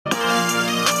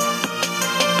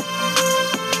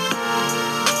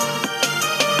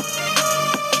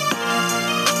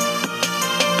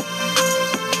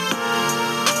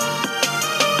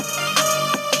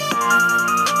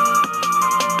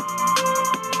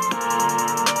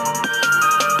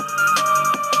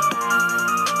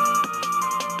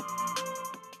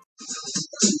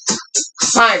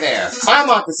Hi there, I'm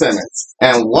Marcus Simmons,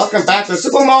 and welcome back to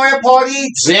Super Mario Party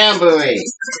Jamboree.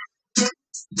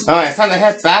 Alright, it's time to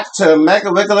head back to Mega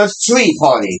Wiggler's Tree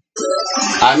Party.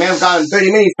 I may have gotten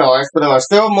 30 mini stars, but there are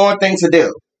still more things to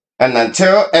do. And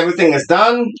until everything is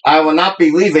done, I will not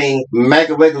be leaving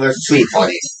Mega Wiggler's Tree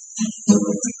Party.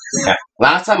 Okay.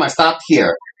 Last time I stopped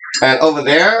here, and over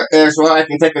there is where I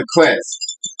can take a quiz.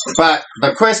 But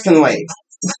the quiz can wait.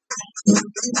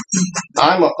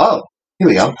 Oh, here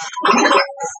we go.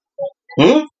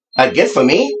 A gift for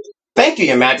me? Thank you,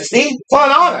 Your Majesty. What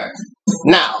an honor.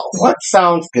 Now, what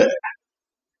sounds good?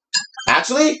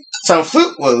 Actually, some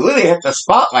fruit will really hit the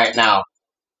spot right now.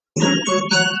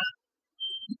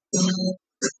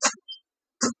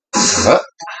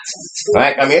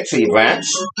 Alright, got me a tree branch.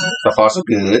 So far, so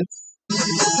good.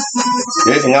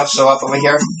 Anything else show up over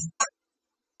here?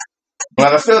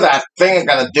 Well, I feel that thing is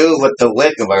gonna do with the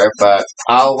Wiggler, but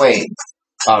I'll wait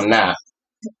on that.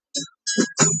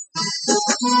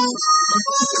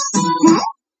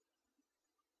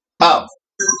 Oh,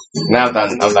 now I'm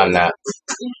done that.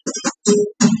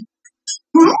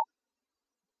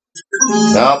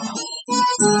 Nope.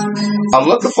 I'm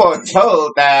looking for a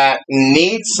toad that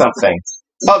needs something.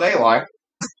 Oh, there you are.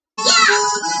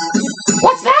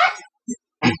 What's that?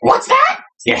 What's that?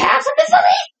 You have something for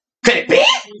me? Could it be?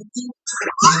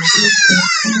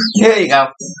 Here you go.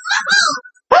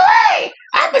 Hooray!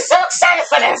 I've been so excited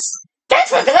for this! Thanks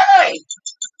for delivery!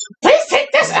 Please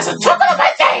take this as a token of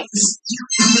my thanks!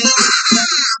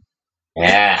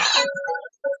 Yeah.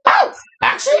 Oh!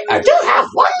 Actually, I do have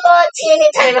one more teeny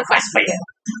tiny request for you.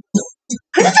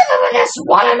 Could you deliver this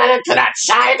watermelon to that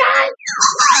shy guy?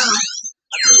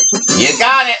 You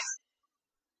got it!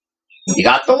 You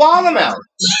got the watermelon.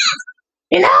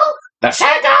 You know, the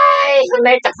shy guy who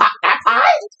made that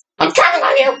pie? I'm counting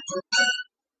on you!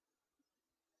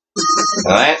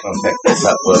 Alright, we'll pick this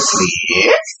up with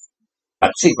the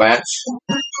a tree branch.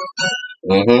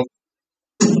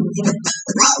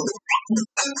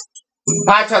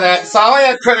 Hi, Toadette. Sorry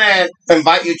I couldn't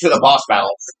invite you to the boss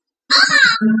battle.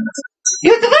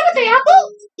 You delivered the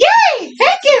apple? Yay!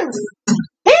 Thank you!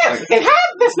 Here, you can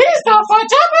have this mini star for a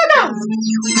job well done.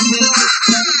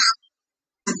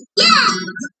 Yeah!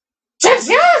 Just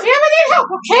yours, if you ever need help,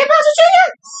 okay, Bowser Jr.?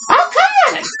 I'll come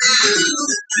on it!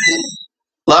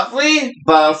 Lovely,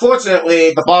 but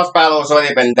unfortunately, the boss battle has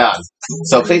already been done,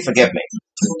 so please forgive me.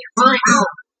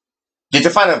 Did you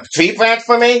find a tree branch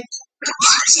for me?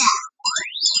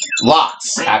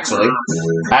 Lots, actually.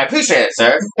 I appreciate it,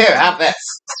 sir. Here, have this.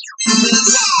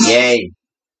 Yay.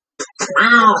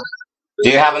 Do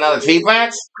you have another tree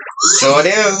branch? Sure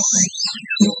do.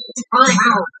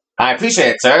 I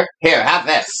appreciate it, sir. Here, have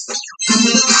this.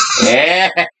 Yeah.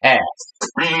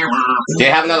 Do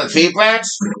you have another tree branch?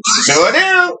 Sure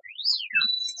do.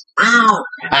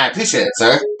 I appreciate it,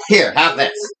 sir. Here, have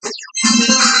this.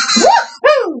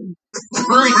 Woohoo!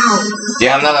 Do you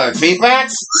have another tree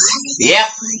branch? Yep.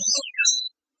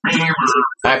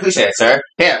 I appreciate it, sir.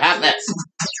 Here, have this.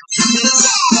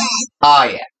 Oh,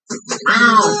 yeah.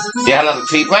 Do you have another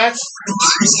tree branch?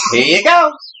 Here you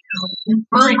go.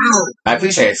 I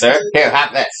appreciate it, sir. Here,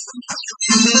 have this.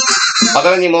 Are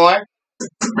there any more?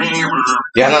 Do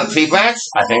you have another tree branch?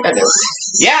 I think I do.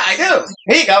 Yeah, I do.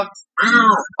 Here you go.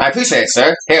 I appreciate it,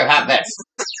 sir. Here, have this.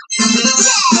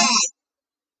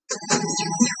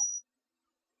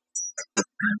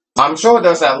 I'm sure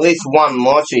there's at least one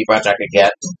more tree branch I could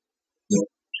get.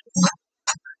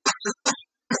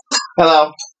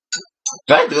 Hello.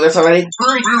 Did I do this already?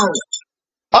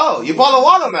 Oh, you bought a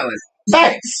watermelon.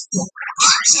 Thanks.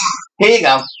 Here you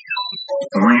go.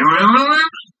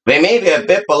 They may be a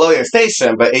bit below your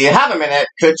station, but if you have a minute,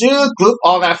 could you group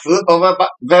all that fruit over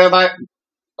there by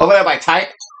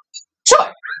type?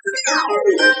 Sure.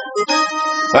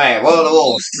 Right, what are the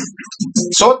rules?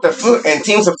 Sort the fruit in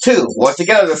teams of 2. Work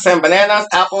together to send bananas,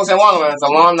 apples, and watermelons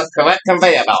along the correct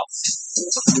conveyor belts.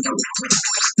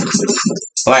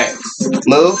 Right,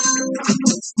 move,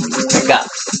 pick up.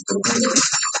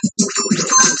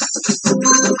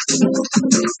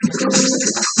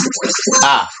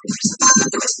 Ah.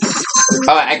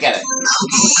 Alright, I get it.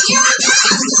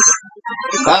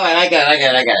 Alright, I get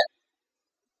it.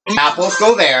 Apples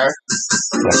go there,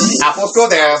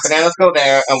 bananas go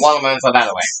there, and watermelons are that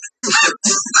way.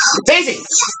 Daisy!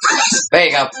 There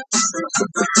you go.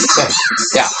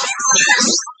 Yeah.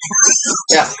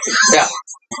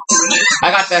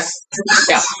 I got this.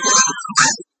 Yeah.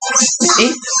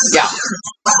 Eat. Yeah.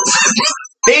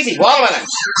 Daisy, watermelon.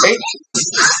 Eat.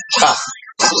 Oh.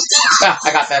 Yeah,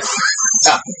 I got this.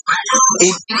 Yeah.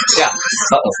 Eat. Yeah.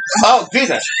 Uh-oh. Oh,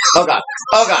 Jesus. Oh, God.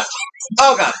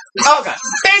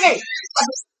 Daisy!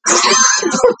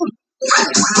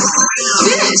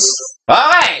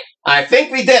 Alright, I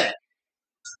think we did it.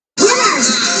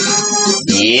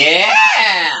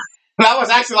 Yeah! That was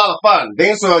actually a lot of fun.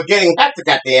 Things were getting hectic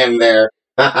at the end there.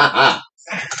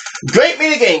 Great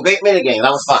minigame, great minigame.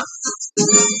 That was fun.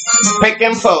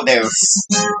 Picking photos.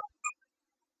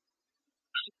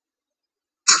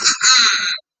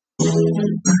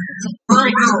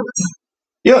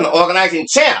 You're an organizing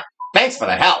champ. Thanks for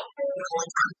the help.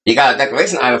 You got a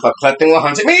decoration item for collecting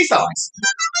 100 mini stars.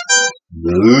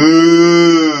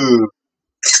 Ooh.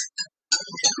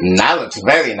 That looks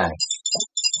very nice.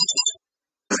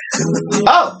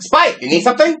 Oh, Spike, you need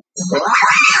something?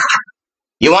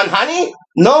 You want honey?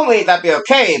 Normally that'd be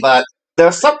okay, but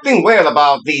there's something weird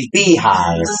about these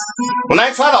beehives. When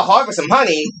I try to harvest some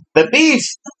honey, the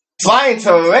bees fly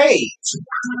into a rage.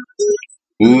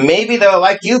 Maybe they'll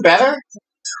like you better?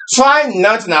 Try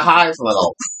nudging the hives a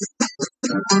little.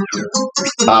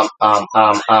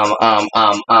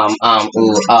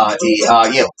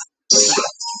 You.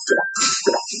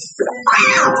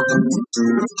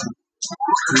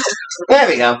 There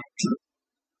we go.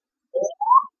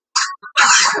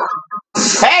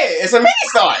 Hey, it's a mini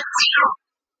star.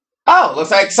 Oh,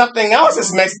 looks like something else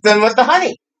is mixed in with the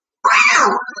honey.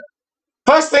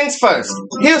 First things first,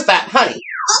 here's that honey.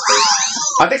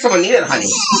 I think someone needed honey.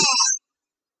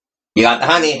 You got the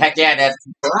honey, heck yeah, Dad.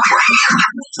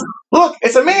 Look,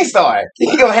 it's a mini star. You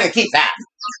can go ahead and keep that.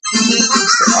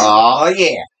 Oh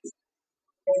yeah.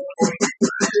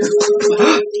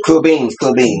 Cool beans,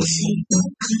 cool beans.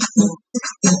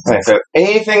 Alright, so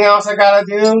anything else I gotta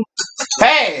do?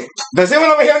 Hey, does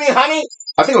anyone over here need honey?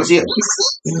 I think it was you.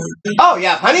 Oh,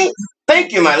 yeah, honey?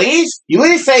 Thank you, my liege. You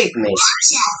really saved me.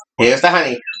 Here's the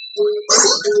honey.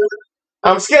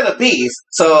 I'm scared of bees,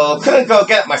 so couldn't go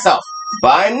get it myself.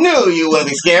 But I knew you wouldn't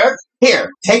be scared. Here,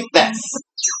 take this.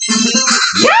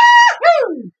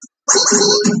 Yahoo!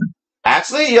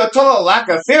 Actually, your total lack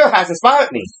of fear has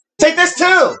inspired me. Take this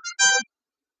too!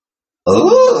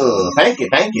 Ooh, thank you,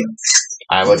 thank you.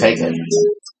 I will take it.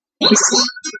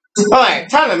 Alright,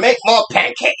 time to make more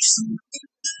pancakes.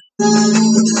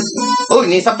 Oh, you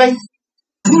need something?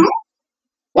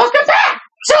 Welcome back!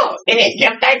 So, any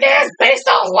gift ideas based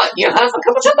on what you heard from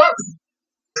Koopa Troopa?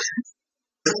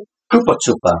 Koopa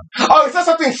Troopa. Oh, it's not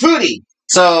something fruity.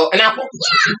 So, an apple.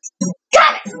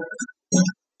 Got it!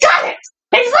 Got it!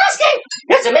 Thanks for asking!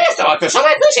 It's a master to show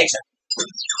my appreciation.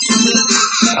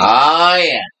 Oh,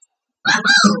 yeah.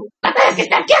 I better get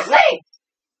that gift late!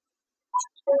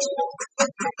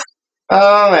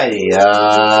 Alrighty,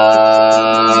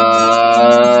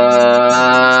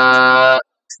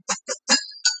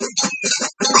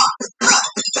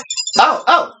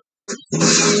 Oh!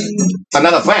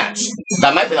 Another branch.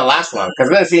 That might be the last one, because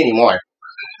we didn't see any more.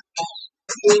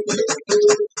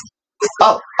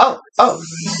 Oh!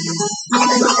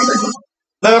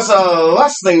 There's a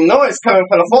rustling noise coming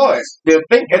from the forest. Do you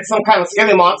think it's some kind of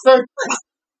scary monster?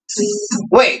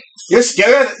 Wait, you're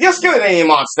scared than any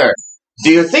monster.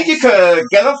 Do you think you could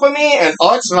get them for me and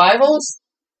arch rivals?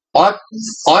 Arch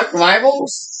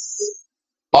rivals?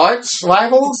 Arch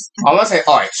rivals? I want to say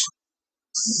arch.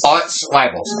 Arch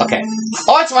rivals. Okay.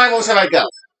 Arch rivals, here I go.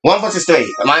 1 versus 3.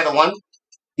 Am I the one?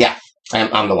 Yeah,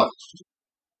 I'm the one.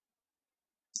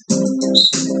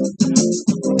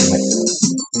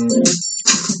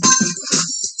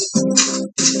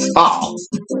 Oh.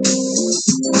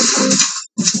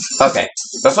 Okay.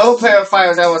 The solo player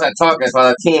fires arrows at targets while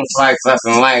the team flies left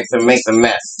and right to make the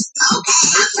mess.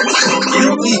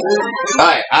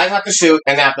 Alright, I have to shoot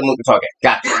and I have to move the target.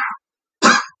 Gotcha.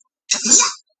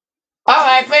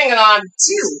 Alright, bring it on.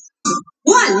 2,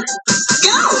 1,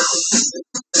 go!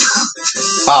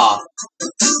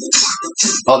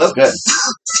 Oh, that's good.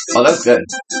 Oh, that's good.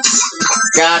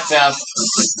 Gotcha.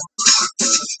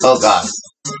 Oh, God.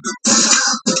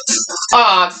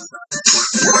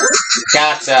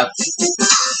 Gotcha.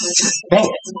 Dang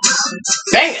it.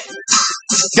 Dang it.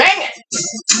 Dang it!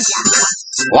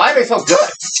 Why are they so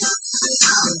good?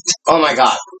 Oh, my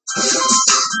God.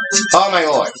 Oh, my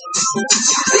Lord.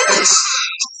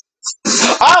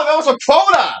 Oh, there was a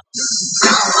quota!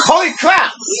 Holy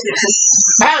crap!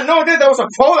 I had no idea there was a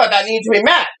quota that needed to be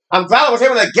met. I'm glad I was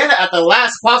able to get it at the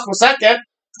last possible second.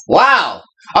 Wow.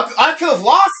 I could have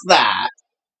lost that.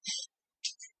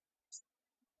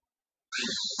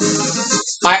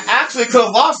 I actually could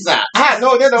have lost that. I had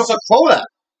no idea there was a quota.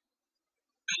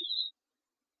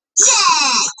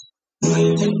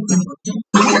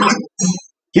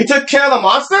 You took care of the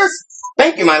monsters?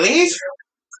 Thank you, my liege.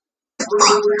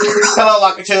 Hello,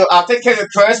 Lakitu. I'll take care of it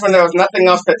first when there was nothing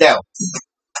else to do.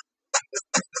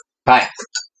 Hi.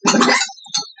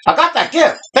 I got that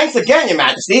gift. Thanks again, Your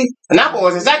Majesty. An apple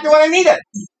was exactly what I needed.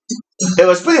 It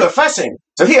was pretty refreshing.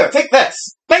 So here, take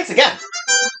this. Thanks again.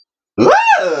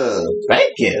 Woo!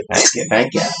 Thank you.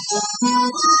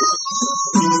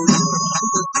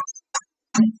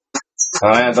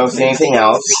 Alright, I don't see anything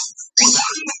else.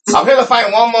 I'm here to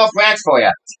find one more branch for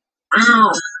you.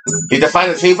 Did you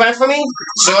find the tree branch for me?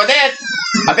 Sure did.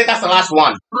 I think that's the last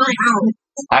one.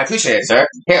 I appreciate it, sir.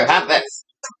 Here, have this.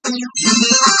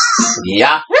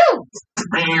 Yahoo!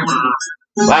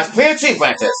 Last clear tree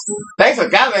branches. Thanks for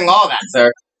gathering all that,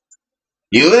 sir.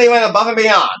 You really went above and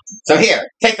beyond. So here,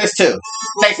 take this too.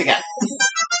 Thanks again.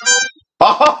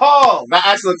 Oh ho ho! That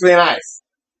actually looks really nice.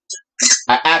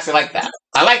 I actually like that.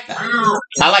 I like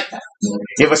that.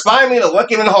 You've inspired me to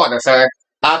work even harder, sir.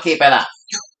 I'll keep it up.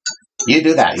 You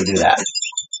do that.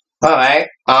 Alright,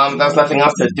 there's nothing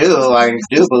else to do. I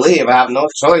do believe I have no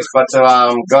choice but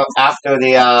to, go after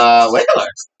the, Wiggler.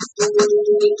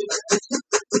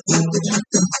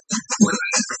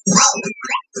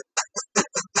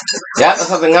 Yeah, there's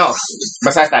something else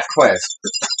besides that quiz.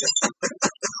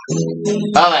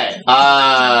 Alright.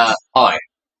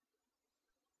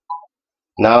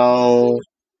 No.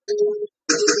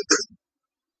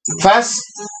 Press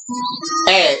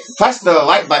the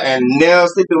like button near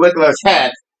Sleepy Wiggler's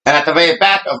head and at the very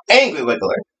back of Angry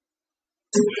Wiggler.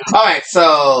 Alright,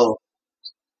 so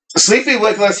Sleepy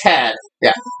Wiggler's head.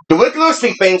 Yeah. The Wiggler's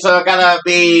sleeping, so I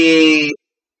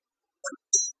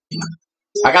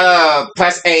gotta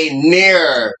press A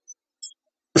near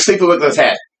Sleepy Wiggler's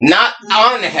head. Not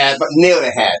on the head, but near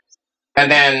the head.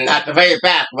 And then at the very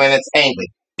back when it's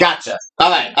angry. Gotcha.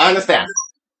 Alright, I understand.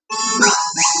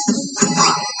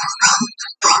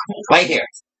 Right here.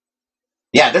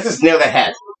 Yeah, this is near the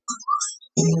head.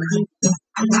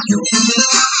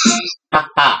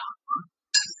 Haha.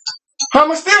 How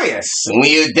mysterious. When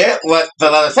you did what the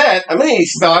letter said, a mini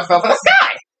star fell from the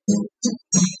sky.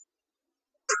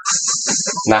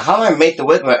 Now, how do I make the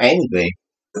Wiggler angry?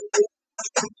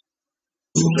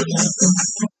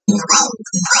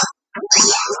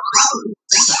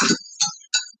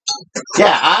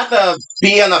 Yeah, I have to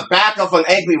be on the back of an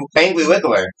angry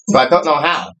Wiggler, but I don't know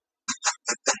how.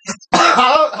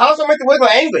 How does I make the Wiggler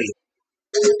angry?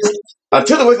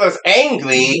 Until the Wiggler's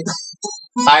angry,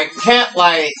 I can't,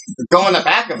 like, go on the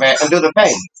back of it and do the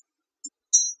thing.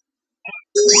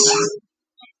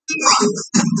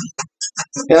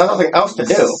 There's nothing else to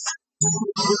do.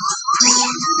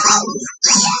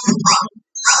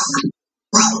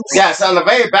 Yeah, so on the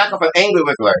very back of an angry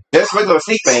Wiggler. This Wiggler was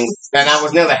sleeping, and I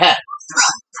was near the head.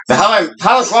 So how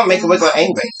does one make a Wiggler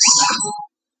angry?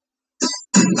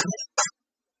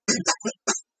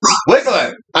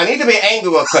 Wiggler, I need to be angry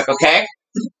real quick, okay?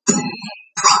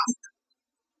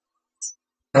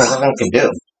 There's nothing I can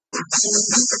do.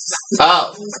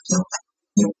 Oh.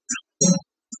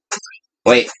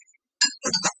 Wait.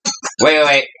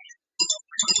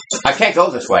 I can't go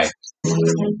this way.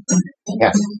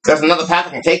 Yeah. There's another path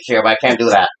I can take here, but I can't do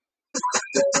that.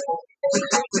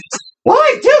 What do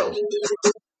I do?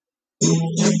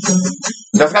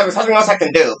 There's gotta be something else I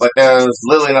can do, but there's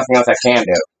literally nothing else I can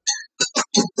do.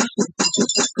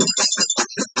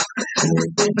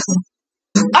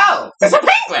 Oh! It's a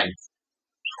penguin!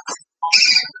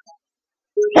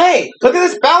 Hey! Look at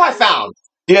this bell I found!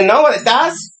 Do you know what it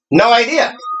does? No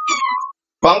idea.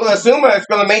 But I'm gonna assume it's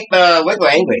gonna make the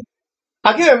Wiggler angry.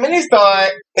 I'll give you a mini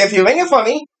star if you ring it for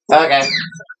me. Okay.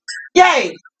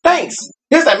 Yay! Thanks!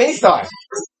 Here's that mini star.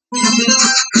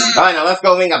 Alright, now let's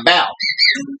go ring a bell.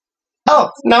 Oh,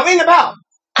 now ring the bell.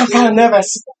 I'm kind of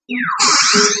nervous.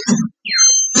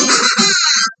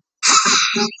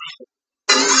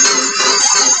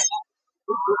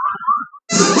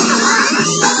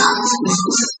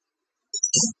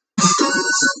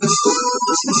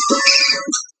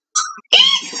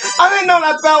 I didn't know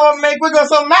that bell would make Wiggler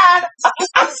so mad.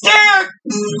 I'm scared.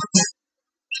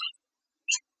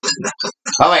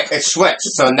 Alright, it's switched.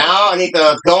 So now I need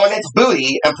to go in its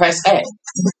booty and press A.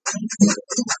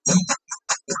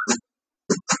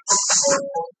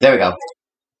 There we go.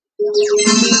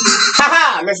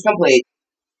 Haha! Mission complete.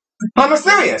 How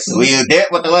mysterious. You did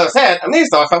what the letter said, and these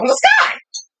stars fell from the sky.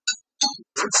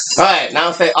 Alright,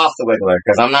 now stay off the Wiggler,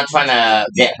 because I'm not trying to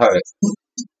get hurt.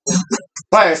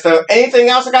 Alright, so anything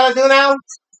else I gotta do now?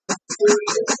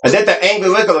 I did the angry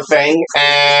Wiggler thing,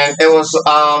 and it was,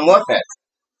 worth it.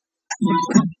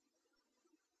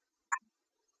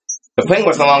 The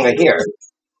penguin's no longer here.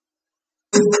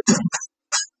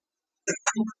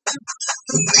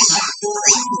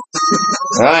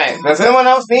 Alright, does anyone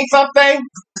else need something?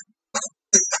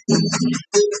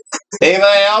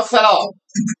 Anybody else at all?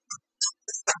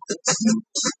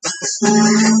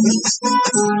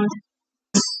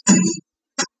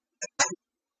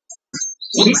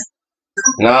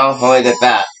 No, only did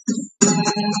that.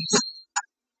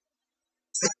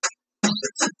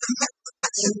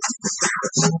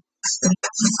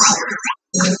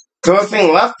 The only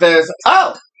thing left is,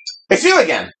 oh, it's you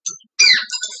again.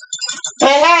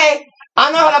 Hey,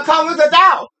 I know how to calm Wiggler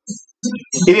down.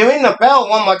 If you ring the bell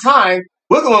one more time,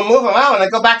 Wiggler will move around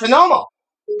and go back to normal.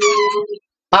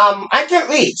 I can't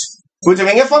reach. Would you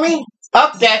ring it for me?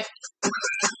 Okay.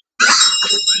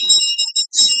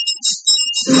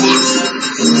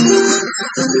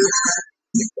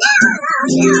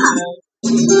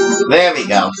 There we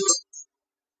go.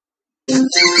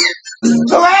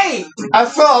 Hooray! I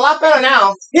feel a lot better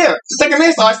now. Here, take a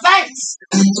minute, thanks.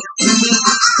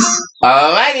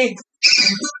 Alrighty.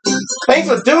 Thanks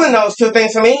for doing those two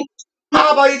things for me.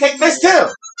 How about you take this too?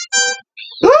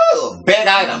 Ooh, big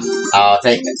item. I'll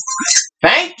take it.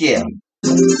 Thank you.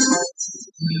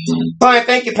 Alright,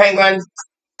 thank you, Penguin.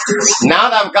 Now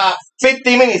that I've got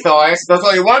 50 mini stores, there's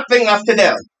only one thing left to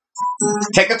do.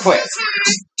 Take a quiz.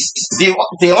 Do you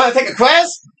want to take a quiz?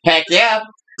 Heck yeah.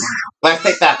 Let's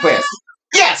take that quiz.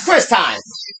 Yes, quiz time.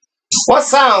 What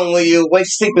sound will you wake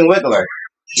sleeping Wiggler?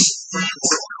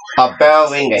 A bell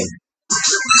ringing.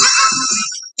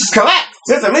 Correct.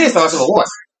 There's a mini stores reward.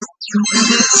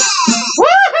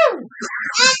 Woohoo!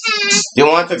 Do you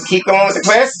want to keep going with the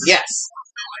quiz? Yes.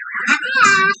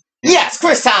 Yes,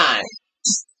 quiz time.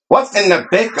 What's in the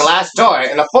big glass jar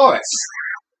in the forest?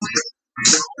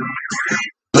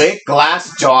 Big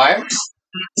glass jar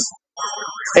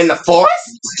in the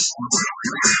forest?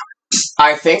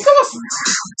 I think it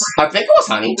was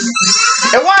honey.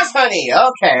 It was honey.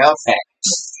 Okay.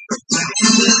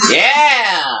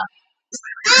 Yeah.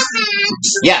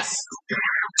 Yes.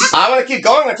 I want to keep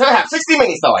going until I have 60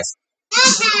 mini stores.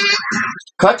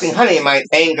 Collecting honey might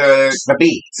anger the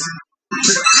bees.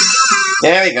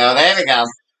 There we go.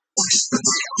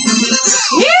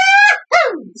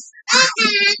 Yahoo!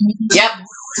 Yep.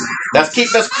 Let's keep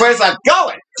this quiz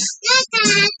going.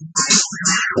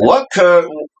 What could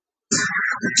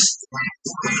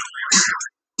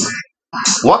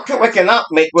waking up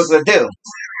make Wiggler do?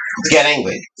 Get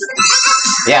angry.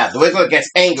 Yeah, the Wiggler gets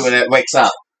angry when it wakes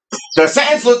up. The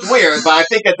sentence looked weird, but I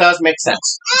think it does make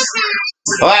sense.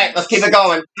 Alright, let's keep it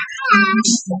going.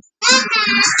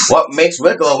 What makes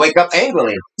Wiggler wake up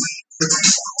angrily?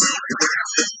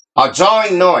 A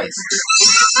jarring noise.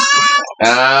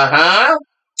 Uh-huh.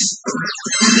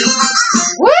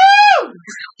 Woo!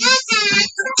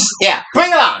 Yeah,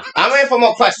 bring it on. I'm ready for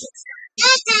more questions.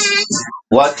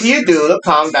 What do you do to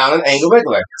calm down an angry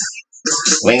Wiggler?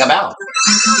 Ring a bell.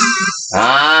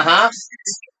 Uh-huh.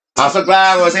 I'm so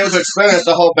glad I was able to experience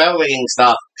the whole bell ringing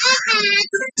stuff.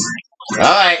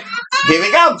 Alright, here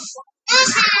we go.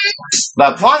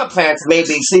 The piranha plants may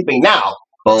be sleeping now,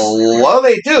 but what do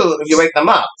they do if you wake them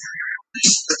up?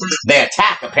 They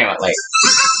attack, apparently.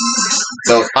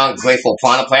 Those ungrateful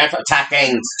piranha plants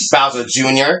attacking Bowser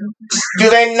Jr. Do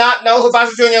they not know who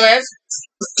Bowser Jr. is?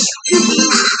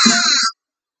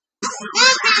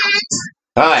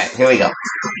 Alright, here we go.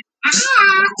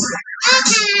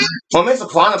 What makes the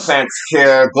piranha plants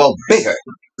here grow bigger?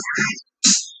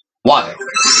 Water.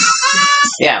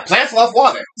 Yeah, plants love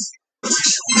water.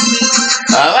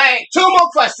 Alright, 2 more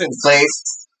questions,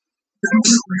 please.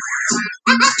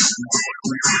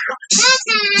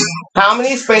 How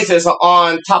many spaces are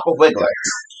on top of Wiggler?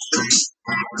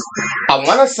 I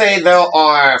want to say there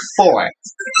are 4.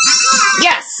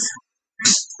 Yes!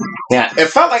 Yeah, it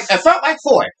felt like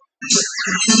 4.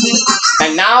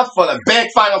 And now for the big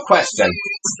final question.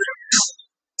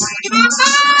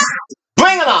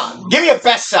 Bring it on! Give me your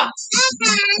best shot!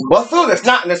 What food is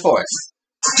not in this forest?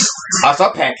 I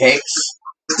saw pancakes.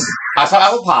 I saw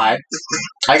apple pie.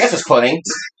 I guess it's pudding.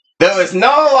 There is no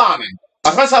ramen.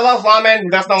 As much as I love ramen,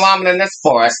 there's no ramen in this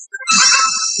forest.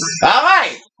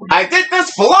 Alright! I did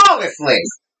this flawlessly!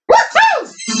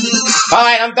 Woohoo!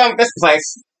 Alright, I'm done with this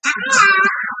place.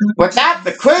 With that,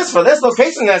 the quiz for this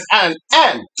location is at an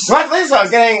end. Congratulations on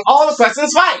getting all the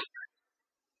questions right.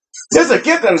 Here's a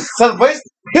gift and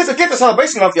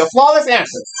celebration of your flawless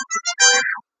answers.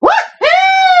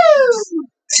 Woohoo!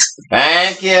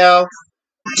 Thank you.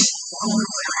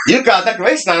 You got a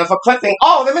decoration item for collecting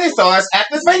all the mini stores at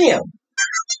this venue.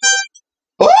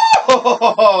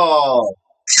 Oh,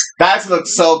 that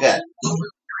looks so good.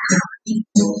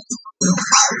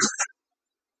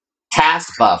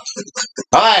 Task buff.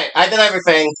 Alright, I did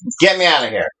everything. Get me out of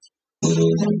here.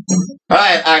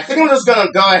 Alright, I think I'm just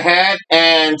gonna go ahead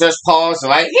and just pause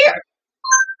right here.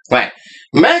 Right.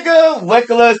 Mega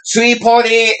Wiggler Tree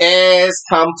Party is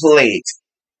complete.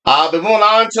 I'll be moving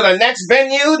on to the next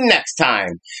venue next time.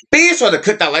 Be sure to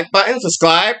click that like button,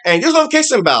 subscribe, and use the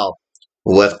notification bell.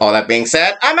 With all that being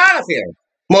said, I'm out of here.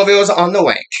 More videos on the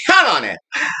way. Count on it.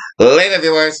 Later,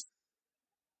 viewers.